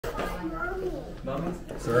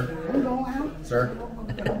Sir? Sir?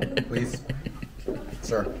 Please?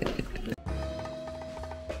 Sir?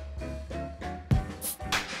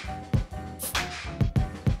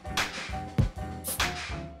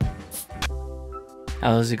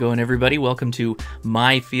 How's it going, everybody? Welcome to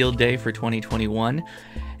my field day for 2021.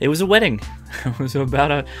 It was a wedding. It was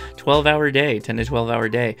about a 12-hour day, 10 to 12-hour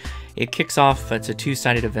day. It kicks off, it's a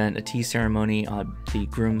two-sided event, a tea ceremony on the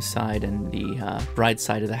groom's side and the bride's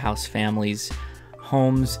side of the house family's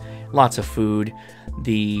homes. Lots of food.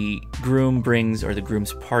 The groom brings, or the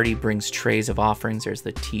groom's party brings trays of offerings. There's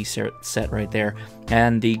the tea set right there.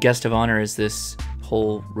 And the guest of honor is this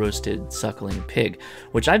whole roasted suckling pig,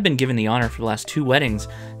 which I've been given the honor for the last 2 weddings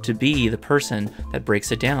to be the person that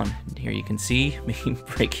breaks it down. And here you can see me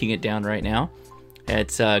breaking it down right now.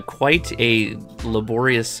 It's quite a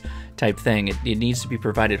laborious type thing. It needs to be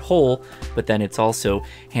provided whole, but then it's also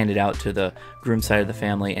handed out to the groom side of the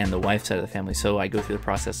family and the wife side of the family. So I go through the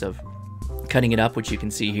process of cutting it up, which you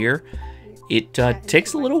can see here. It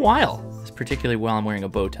takes a little while, particularly while I'm wearing a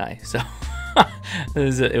bow tie. So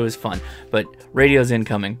it was fun, but radio's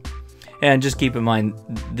incoming. And just keep in mind,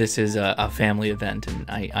 this is a family event, and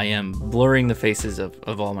I am blurring the faces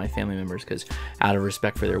of all my family members because out of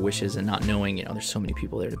respect for their wishes and not knowing, there's so many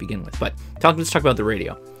people there to begin with. But let's talk about the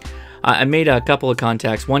radio. I made a couple of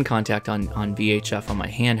contacts, one contact on VHF on my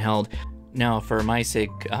handheld. Now, for my sake,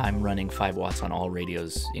 I'm running 5 watts on all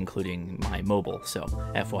radios, including my mobile, so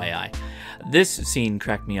FYI. This scene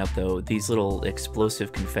cracked me up, though. These little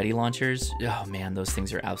explosive confetti launchers, oh man, those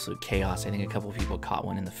things are absolute chaos. I think a couple of people caught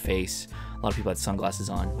one in the face. A lot of people had sunglasses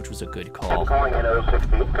on, which was a good call. Calling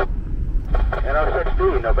NO60.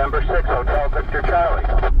 NO60, November 6, Hotel Victor Charlie.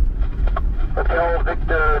 Hotel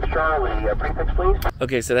Victor Charlie, prefix please.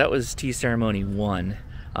 Okay, so that was tea ceremony 1.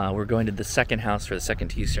 We're going to the second house for the second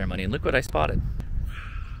tea ceremony, and look what I spotted.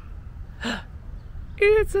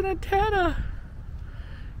 It's an antenna!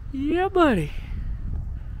 Yeah, buddy!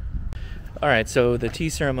 Alright, so the tea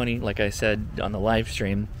ceremony, like I said on the live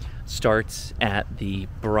stream, starts at the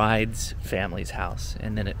bride's family's house,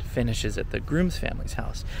 and then it finishes at the groom's family's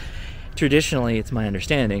house. Traditionally, it's my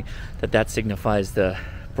understanding that signifies the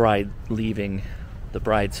bride leaving the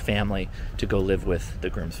bride's family to go live with the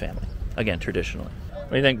groom's family. Again, traditionally.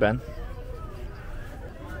 What do you think, Ben?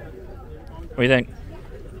 What do you think?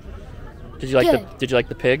 Did you like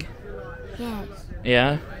the pig? Yes.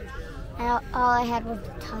 Yeah? All I had was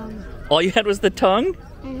the tongue. All you had was the tongue?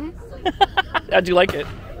 Mm-hmm. How'd you like it?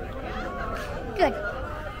 Good.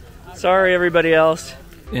 Sorry, everybody else.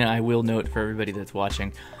 Yeah, I will note for everybody that's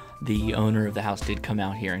watching, the owner of the house did come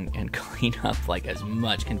out here and clean up like as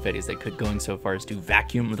much confetti as they could, going so far as to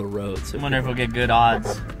vacuum the roads. So I wonder if we'll get good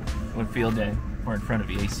odds with field day. We're in front of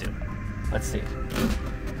Yesu. Let's see.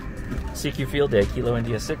 CQ Field Day, Kilo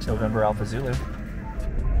India 6, November Alpha Zulu.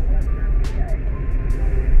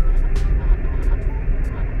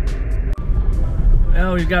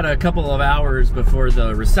 Well, we've got a couple of hours before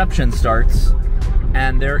the reception starts,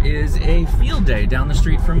 and there is a field day down the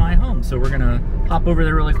street from my home. So we're gonna hop over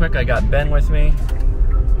there really quick. I got Ben with me,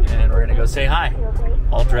 and we're gonna go say hi,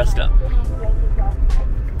 all dressed up.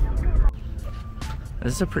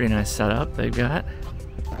 This is a pretty nice setup they've got.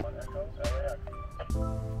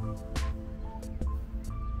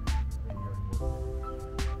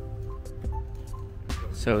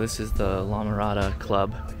 So this is the La Mirada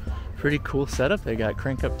Club. Pretty cool setup. They got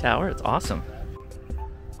crank up tower. It's awesome.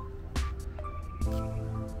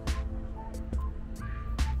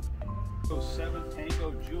 Seven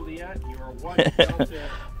Tango Juliet. You are 1 Delta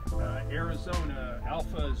Arizona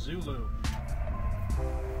Alpha Zulu.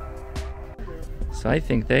 So I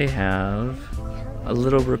think they have a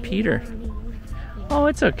little repeater. Oh,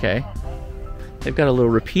 it's okay. They've got a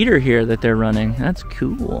little repeater here that they're running. That's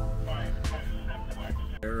cool.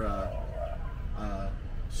 They're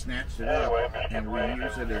snatched it up and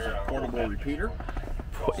reuse it as a portable repeater.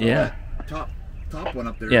 So yeah. Top one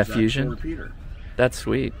up there. Yeah, is that Fusion. repeater. That's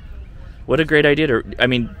sweet. What a great idea. I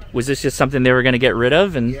mean, was this just something they were going to get rid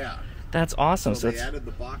of? And yeah. That's awesome. So they added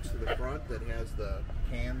the box to the front that has the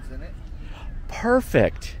cans in it.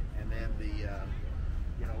 Perfect. And then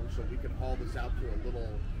so we can haul this out to a little.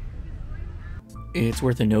 It's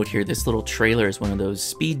worth a note here, this little trailer is one of those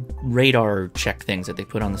speed radar check things that they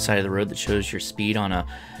put on the side of the road that shows your speed on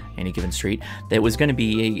any given street. That was going to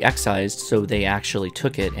be excised, so they actually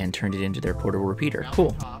took it and turned it into their portable repeater.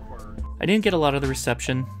 Cool. I didn't get a lot of the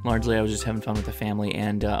reception. Largely, I was just having fun with the family,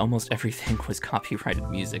 and almost everything was copyrighted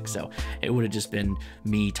music, so it would have just been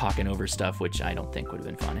me talking over stuff, which I don't think would have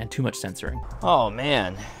been fun, and too much censoring. Oh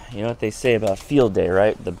man, you know what they say about field day,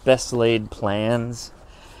 right? The best laid plans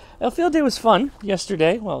Well, field day was fun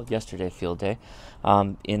yesterday. Well, yesterday field day,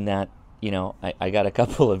 in that, you know, I got a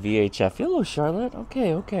couple of VHF. Hello, Charlotte.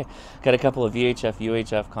 Okay. Got a couple of VHF,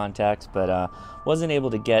 UHF contacts, but wasn't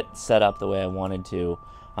able to get set up the way I wanted to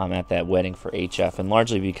at that wedding for HF, and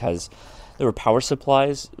largely because there were power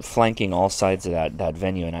supplies flanking all sides of that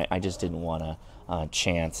venue, and I just didn't want to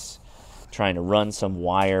chance trying to run some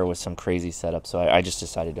wire with some crazy setup, so I just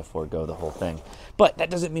decided to forego the whole thing. But that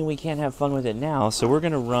doesn't mean we can't have fun with it now, so we're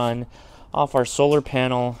going to run off our solar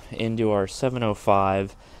panel into our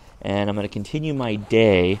 705, and I'm going to continue my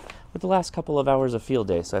day with the last couple of hours of field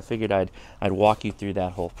day, so I figured I'd walk you through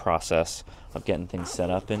that whole process of getting things set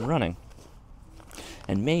up and running.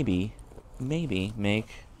 And maybe make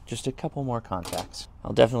just a couple more contacts.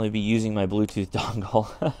 I'll definitely be using my Bluetooth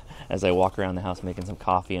dongle as I walk around the house making some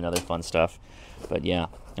coffee and other fun stuff. But yeah,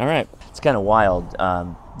 all right. It's kind of wild.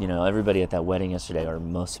 You know, everybody at that wedding yesterday, or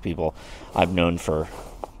most people I've known for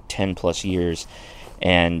 10 plus years,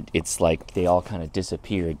 and it's like they all kind of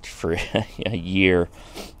disappeared for a year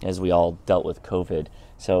as we all dealt with COVID.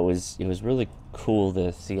 So it was really cool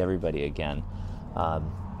to see everybody again.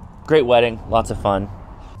 Great wedding, lots of fun.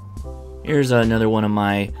 Here's another one of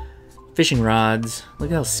my fishing rods.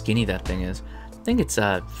 Look how skinny that thing is. I think it's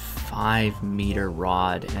a 5-meter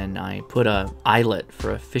rod, and I put a eyelet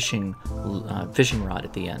for a fishing rod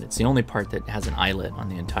at the end. It's the only part that has an eyelet on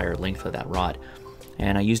the entire length of that rod.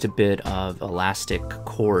 And I used a bit of elastic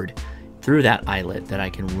cord through that eyelet that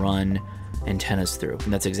I can run antennas through.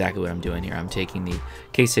 And that's exactly what I'm doing here. I'm taking the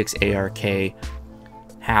K6 ARK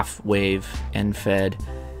half-wave end-fed,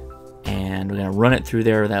 and we're going to run it through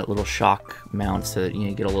there with that little shock mount so that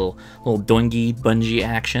you get a little doingy bungee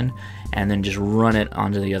action, and then just run it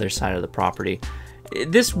onto the other side of the property.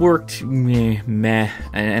 This worked meh,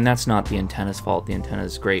 and that's not the antenna's fault. The antenna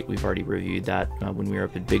is great. We've already reviewed that when we were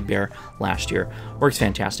up at Big Bear last year. Works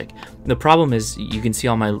fantastic. The problem is you can see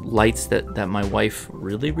all my lights that my wife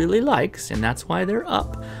really, really likes, and that's why they're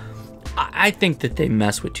up. I think that they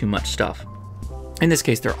mess with too much stuff. In this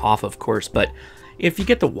case, they're off, of course, but if you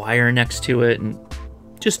get the wire next to it and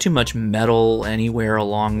just too much metal anywhere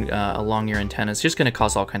along your antenna, it's just going to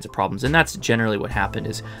cause all kinds of problems. And that's generally what happened.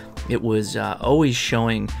 Is it was always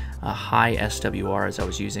showing a high SWR as I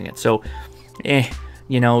was using it. So,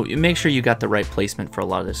 you know, make sure you got the right placement for a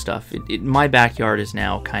lot of this stuff. My backyard is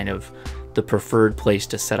now kind of the preferred place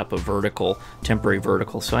to set up a temporary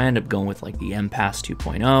vertical. So I end up going with like the MPass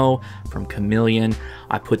 2.0 from Chameleon.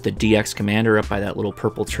 I put the DX Commander up by that little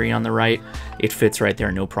purple tree on the right. It fits right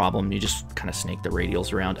there, no problem. You just kind of snake the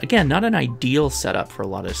radials around. Again, not an ideal setup for a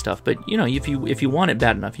lot of this stuff, but you know, if you want it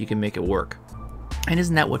bad enough, you can make it work. And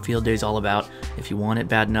isn't that what field day is all about? If you want it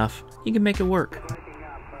bad enough, you can make it work.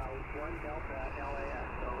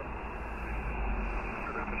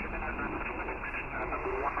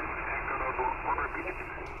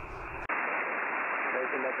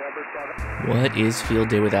 What is field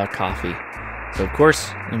day without coffee? So of course,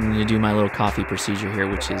 I'm going to do my little coffee procedure here,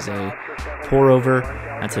 which is a pour over.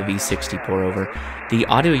 That's a V60 pour over. The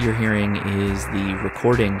audio you're hearing is the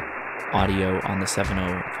recording audio on the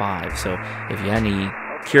 705. So if you had any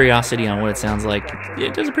curiosity on what it sounds like,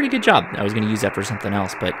 it does a pretty good job. I was going to use that for something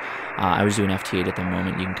else, but I was doing FT8 at the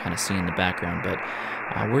moment. You can kind of see in the background, but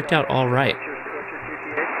worked out all right.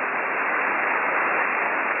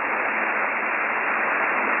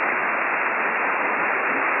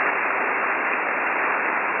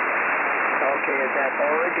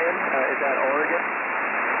 Is that Oregon?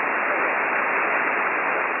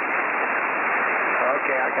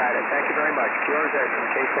 Okay, I got it. Thank you very much. QRZ from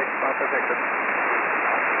K6 Papa Victor.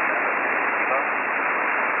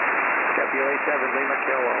 WA7 Lima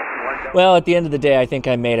Kilo. Well, at the end of the day, I think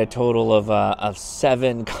I made a total of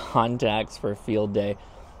 7 contacts for field day.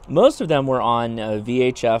 Most of them were on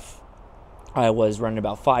VHF. I was running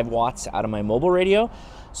about 5 watts out of my mobile radio,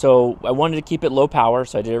 so I wanted to keep it low power,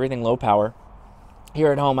 so I did everything low power.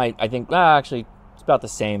 Here at home, I think, actually, it's about the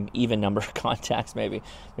same, even number of contacts, maybe.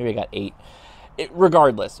 Maybe I got 8.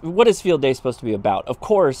 Regardless, what is field day supposed to be about? Of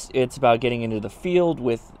course, it's about getting into the field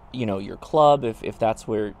with, you know, your club, if that's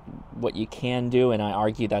what you can do, and I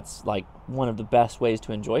argue that's like one of the best ways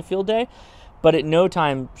to enjoy field day. But at no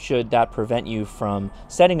time should that prevent you from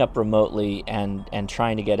setting up remotely and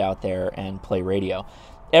trying to get out there and play radio.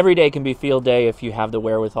 Every day can be field day if you have the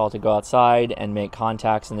wherewithal to go outside and make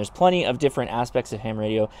contacts, and there's plenty of different aspects of ham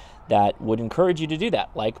radio that would encourage you to do that,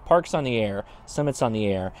 like Parks on the Air, Summits on the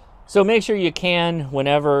Air. So make sure you can,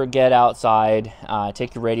 whenever, get outside,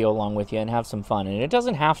 take your radio along with you and have some fun. And it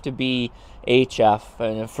doesn't have to be HF,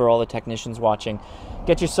 and for all the technicians watching.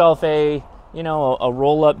 Get yourself a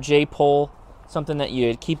roll-up J-pole, something that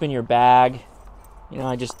you keep in your bag. You know,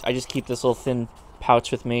 I just keep this little thin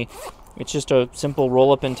pouch with me. It's just a simple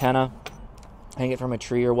roll-up antenna. Hang it from a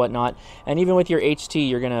tree or whatnot. And even with your HT,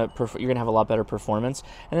 you're gonna have a lot better performance.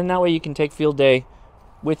 And then that way you can take field day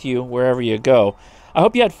with you wherever you go. I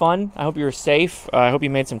hope you had fun. I hope you were safe. I hope you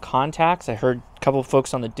made some contacts. I heard a couple of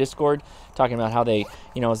folks on the Discord talking about how they,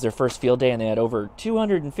 you know, it was their first field day and they had over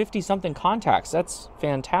 250 something contacts. That's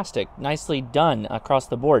fantastic. Nicely done across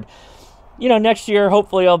the board. You know, next year,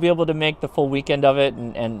 hopefully I'll be able to make the full weekend of it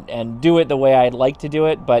and do it the way I'd like to do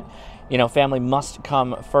it. But, you know, family must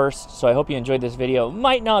come first. So I hope you enjoyed this video.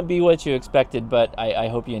 Might not be what you expected, but I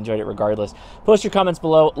hope you enjoyed it regardless. Post your comments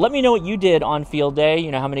below. Let me know what you did on field day. You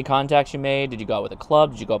know, how many contacts you made. Did you go out with a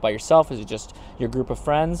club? Did you go out by yourself? Is it just your group of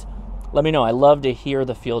friends? Let me know. I love to hear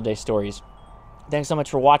the field day stories. Thanks so much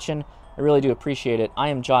for watching. I really do appreciate it. I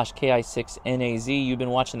am Josh, KI6NAZ. You've been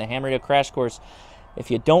watching the Ham Radio Crash Course. If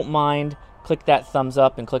you don't mind, click that thumbs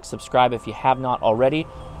up and click subscribe if you have not already.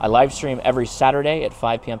 I live stream every Saturday at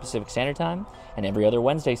 5 p.m. Pacific Standard Time and every other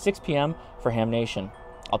Wednesday, 6 p.m. for Ham Nation.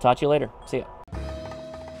 I'll talk to you later. See ya.